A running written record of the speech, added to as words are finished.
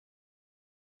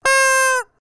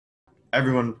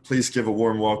Everyone, please give a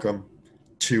warm welcome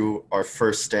to our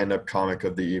first stand-up comic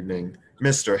of the evening,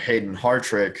 Mr. Hayden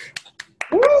Hartrick.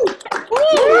 Woo!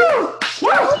 Woo!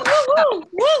 Woo!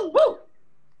 Woo! Woo!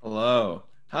 Hello.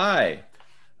 Hi.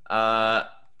 Uh,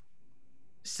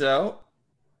 so,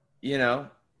 you know,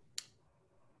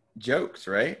 jokes,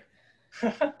 right?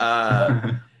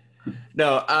 So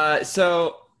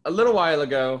a little while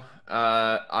ago,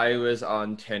 I was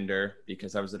on Tinder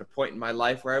because I was at a point in my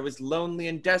life where I was lonely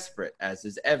and desperate, as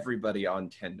is everybody on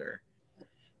Tinder.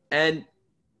 And,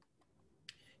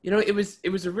 it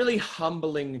was a really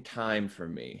humbling time for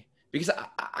me because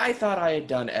I thought I had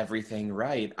done everything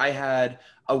right. I had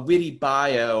a witty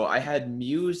bio. I had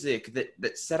music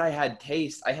that said I had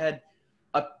taste. I had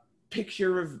a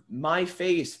picture of my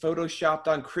face photoshopped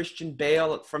on Christian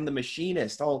Bale from The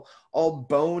Machinist, all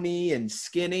bony and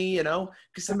skinny, because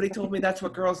somebody told me that's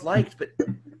what girls liked. But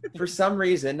for some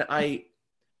reason, I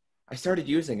started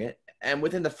using it. And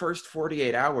within the first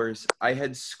 48 hours, I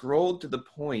had scrolled to the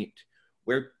point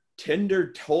where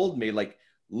Tinder told me, like,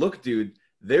 look, dude,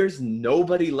 there's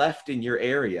nobody left in your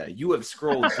area. You have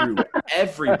scrolled through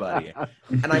everybody.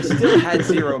 And I still had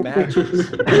 0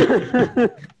 matches.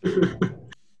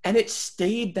 And it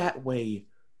stayed that way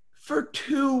for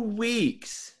 2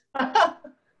 weeks.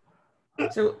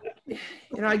 So,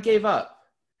 I gave up.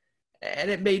 And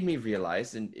it made me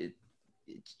realize, and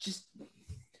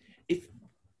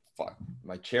fuck,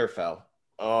 my chair fell.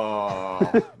 Oh,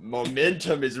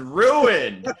 momentum is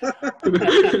ruined.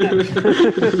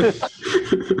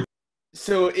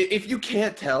 So if you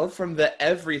can't tell from the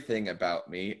everything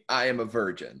about me, I am a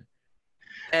virgin.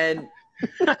 And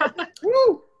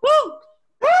woo, woo,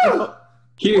 woo.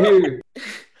 Here.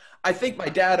 I think my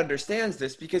dad understands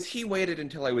this because he waited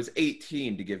until I was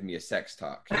 18 to give me a sex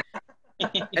talk.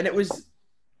 And it was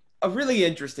a really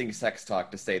interesting sex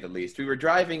talk, to say the least. We were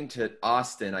driving to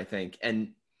Austin, I think,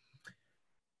 and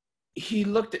he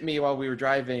looked at me while we were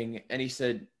driving and he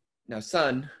said, now,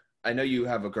 son, I know you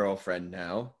have a girlfriend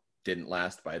now. Didn't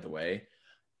last, by the way.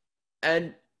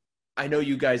 And I know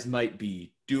you guys might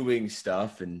be doing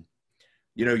stuff and,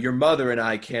 your mother and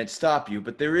I can't stop you,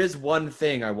 but there is one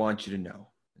thing I want you to know.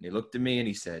 And he looked at me and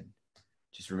he said,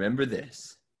 just remember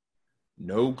this.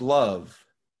 No glove,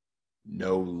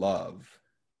 no love.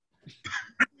 So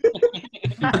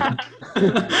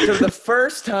the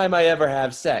first time I ever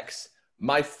have sex,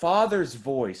 my father's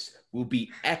voice will be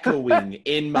echoing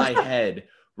in my head,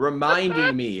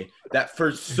 reminding me that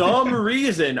for some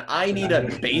reason I need a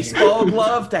baseball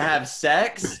glove to have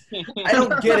sex. I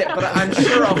don't get it, but I'm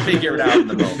sure I'll figure it out in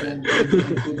the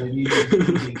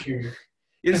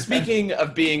moment. Speaking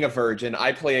of being a virgin,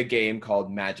 I play a game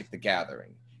called Magic the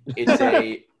Gathering. It's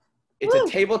a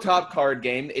tabletop card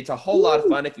game. It's a whole lot of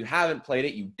fun. If you haven't played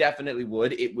it, you definitely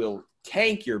would. It will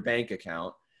tank your bank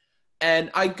account.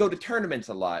 And I go to tournaments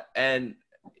a lot. And,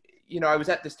 I was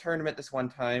at this tournament this one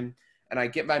time, and I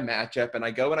get my matchup, and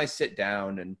I go and I sit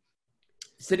down. And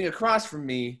sitting across from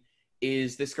me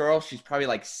is this girl. She's probably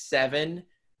like 6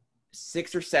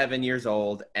 or 7 years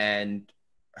old, and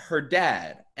her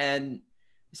dad. And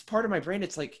it's part of my brain.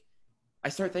 It's like, I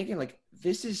start thinking, like,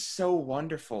 this is so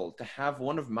wonderful to have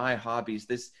one of my hobbies,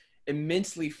 this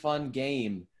immensely fun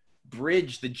game,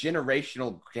 bridge the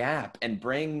generational gap and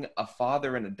bring a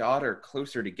father and a daughter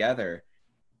closer together.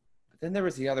 But then there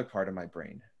was the other part of my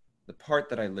brain, the part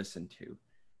that I listened to.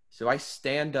 So I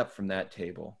stand up from that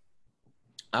table.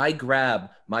 I grab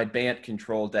my Bant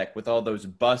control deck with all those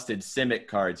busted Simic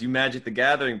cards. You Magic the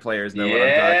Gathering players know what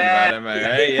I'm talking about, am I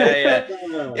right?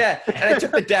 Yeah. And I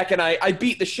took the deck and I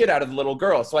beat the shit out of the little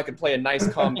girl so I could play a nice,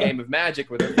 calm game of Magic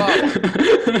with her father.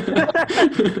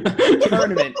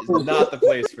 Tournament is not the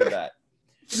place for that.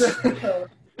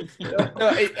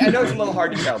 I know it's a little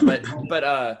hard to tell, but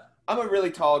I'm a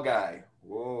really tall guy.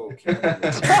 Whoa.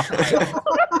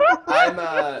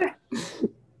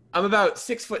 I'm about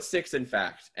 6'6", in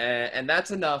fact, and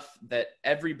that's enough that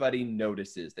everybody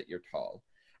notices that you're tall.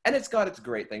 And it's got its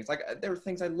great things. Like, there are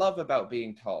things I love about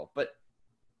being tall, but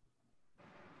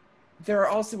there are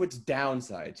also its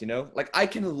downsides, Like, I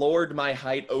can lord my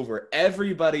height over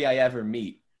everybody I ever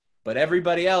meet, but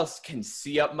everybody else can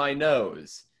see up my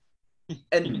nose.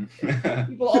 And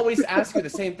people always ask you the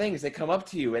same things. They come up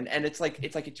to you, and it's like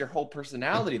it's your whole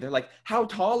personality. They're like, how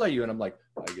tall are you? And I'm like,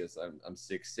 I guess I'm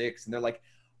 6'6". And they're like,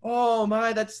 oh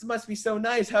my, that must be so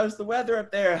nice. How's the weather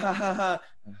up there? Ha ha ha.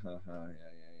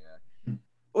 Yeah.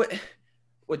 What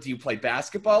do you play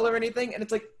basketball or anything? And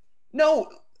it's like, no,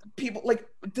 people like,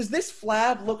 does this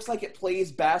flab looks like it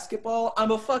plays basketball? I'm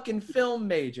a fucking film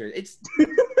major. It's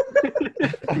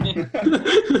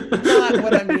not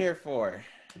what I'm here for.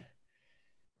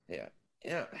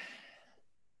 Yeah.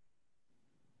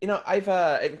 I've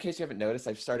in case you haven't noticed,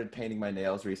 I've started painting my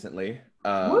nails recently.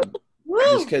 Woo!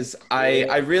 Just because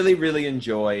I really, really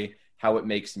enjoy how it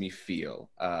makes me feel.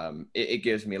 It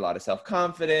gives me a lot of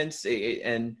self-confidence,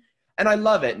 and I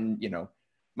love it. And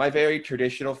my very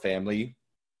traditional family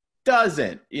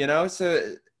doesn't.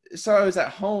 So I was at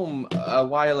home a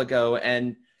while ago,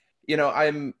 and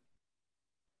I'm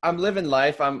living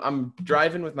life. I'm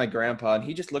driving with my grandpa, and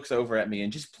he just looks over at me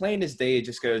and just plain as day,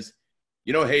 just goes,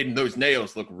 Hayden, those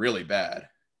nails look really bad.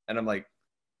 And I'm like,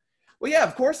 well, yeah,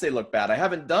 of course they look bad. I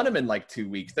haven't done them in like 2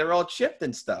 weeks. They're all chipped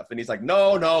and stuff. And he's like,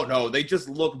 no, they just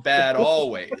look bad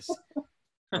always.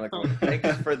 I'm like, well,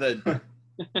 thanks for the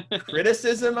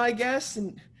criticism, I guess.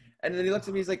 And then he looks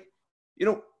at me, he's like,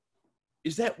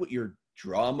 is that what your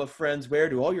drama friends wear?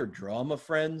 Do all your drama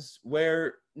friends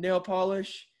wear nail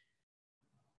polish?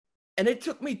 And it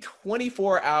took me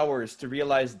 24 hours to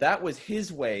realize that was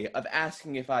his way of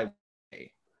asking if I was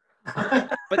gay.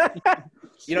 But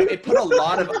it put a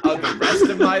lot of the rest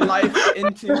of my life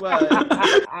into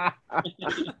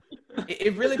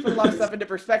it really put a lot of stuff into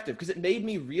perspective, because it made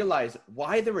me realize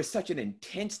why there was such an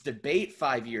intense debate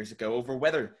 5 years ago over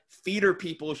whether theater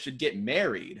people should get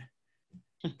married.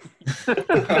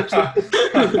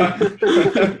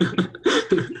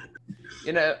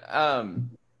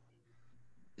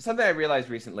 Something I realized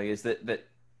recently is that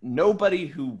nobody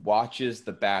who watches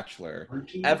The Bachelor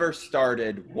ever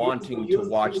started wanting to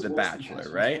watch The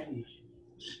Bachelor, right?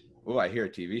 Oh, I hear a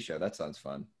TV show. That sounds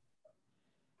fun.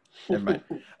 Never mind.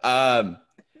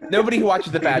 Nobody who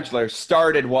watches The Bachelor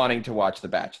started wanting to watch The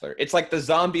Bachelor. It's like the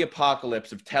zombie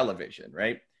apocalypse of television,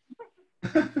 right?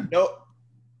 No,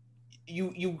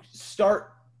 you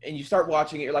start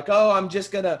watching it. You're like, oh, I'm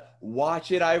just gonna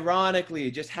watch it ironically,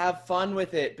 just have fun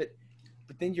with it. But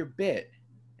then you're bit.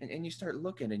 And you start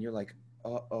looking and you're like,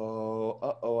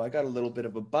 uh-oh, I got a little bit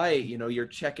of a bite. You're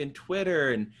checking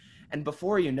Twitter and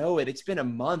before you know it, it's been a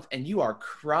month and you are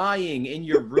crying in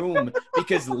your room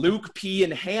because Luke P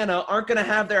and Hannah aren't going to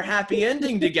have their happy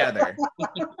ending together.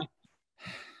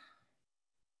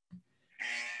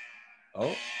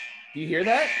 Oh, do you hear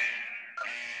that?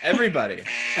 Everybody,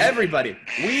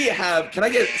 we have, can I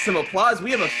get some applause? We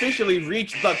have officially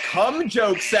reached the cum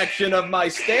joke section of my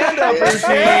stand-up routine.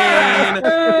 Yeah!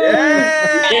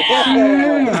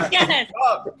 Yes!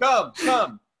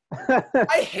 Come.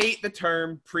 I hate the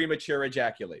term premature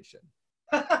ejaculation.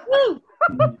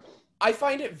 I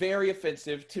find it very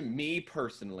offensive to me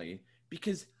personally,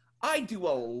 because I do a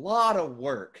lot of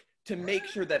work to make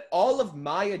sure that all of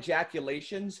my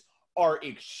ejaculations are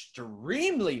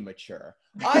extremely mature.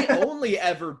 I only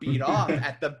ever beat off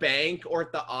at the bank or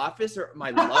at the office or my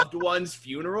loved ones'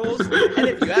 funerals. And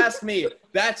if you ask me,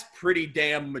 that's pretty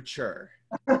damn mature.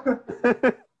 I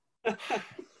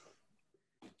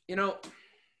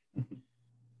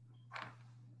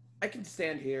can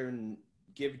stand here and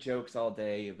give jokes all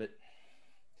day, but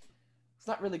it's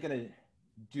not really going to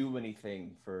do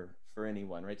anything for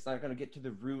anyone, right? It's not going to get to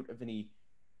the root of any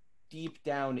deep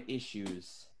down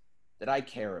issues that I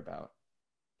care about.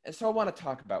 And so I want to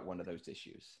talk about one of those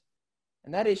issues.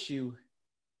 And that issue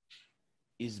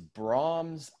is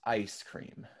Brahms ice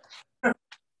cream.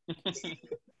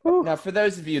 Now, for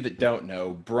those of you that don't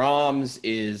know, Brahms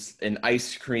is an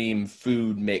ice cream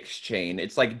food mix chain.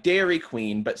 It's like Dairy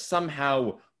Queen, but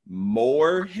somehow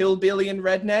more hillbilly and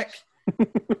redneck.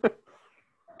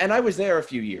 And I was there a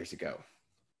few years ago.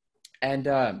 And,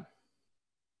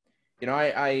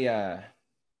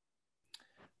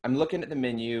 I'm looking at the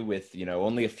menu with,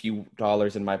 only a few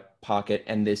dollars in my pocket,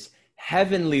 and this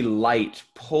heavenly light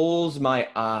pulls my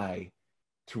eye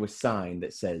to a sign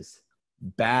that says,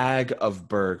 bag of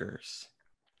burgers.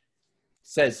 It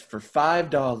says for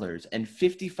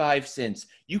 $5.55,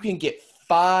 you can get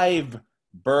 5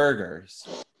 burgers.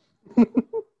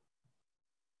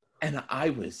 And I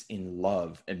was in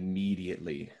love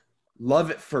immediately.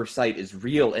 Love at first sight is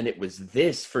real, and it was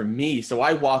this for me. So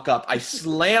I walk up, I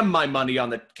slam my money on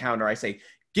the counter. I say,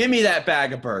 give me that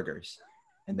bag of burgers.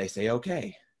 And they say,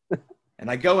 okay.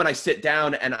 And I go and I sit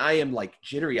down, and I am like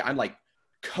jittery. I'm like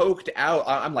coked out.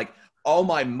 I'm like, all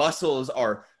my muscles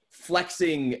are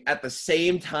flexing at the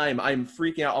same time. I'm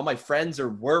freaking out. All my friends are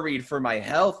worried for my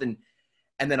health. And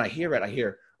then I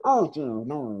hear, oh,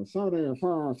 no, sorry.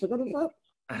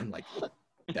 I'm like,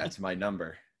 that's my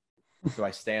number. So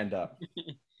I stand up.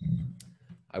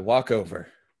 I walk over.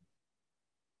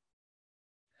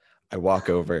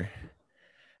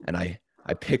 And I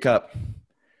pick up.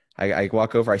 I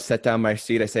walk over. I set down my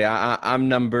seat. I say, I'm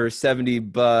number 70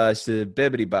 bus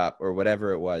bibbity bop, or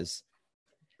whatever it was.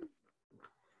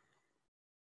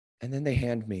 And then they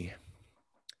hand me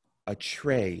a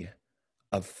tray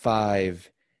of 5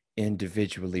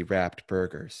 individually wrapped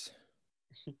burgers.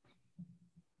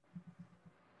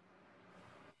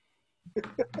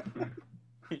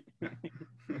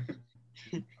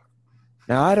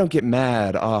 Now, I don't get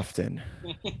mad often.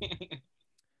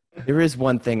 There is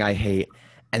one thing I hate,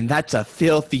 and that's a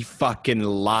filthy fucking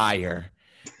liar.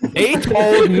 They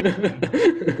told me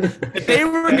that they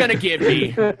were going to give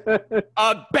me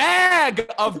a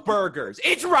bag of burgers.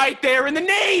 It's right there in the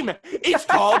name. It's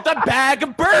called the bag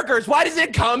of burgers. Why does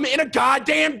it come in a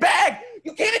goddamn bag?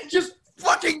 You can't just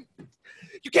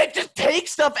take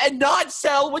stuff and not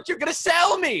sell what you're going to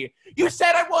sell me. You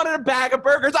said I wanted a bag of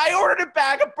burgers. I ordered a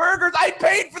bag of burgers. I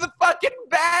paid for the fucking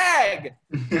bag.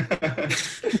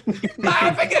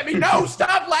 Laughing at me. No,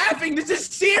 stop laughing. This is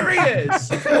serious.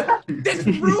 This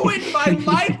ruined my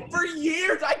life for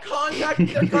years. I contacted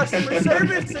their customer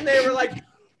service and they were like,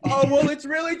 oh, well, it's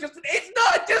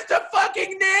not just a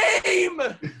fucking name.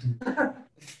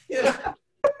 Yeah.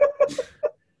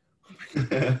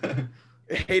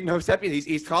 Hayden Hartrick,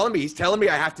 he's calling me. He's telling me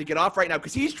I have to get off right now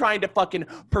because he's trying to fucking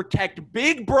protect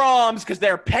Big Brahms because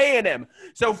they're paying him.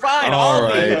 So fine, All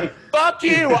right. fuck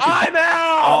you. I'm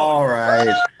out. All right.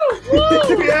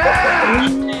 Yeah!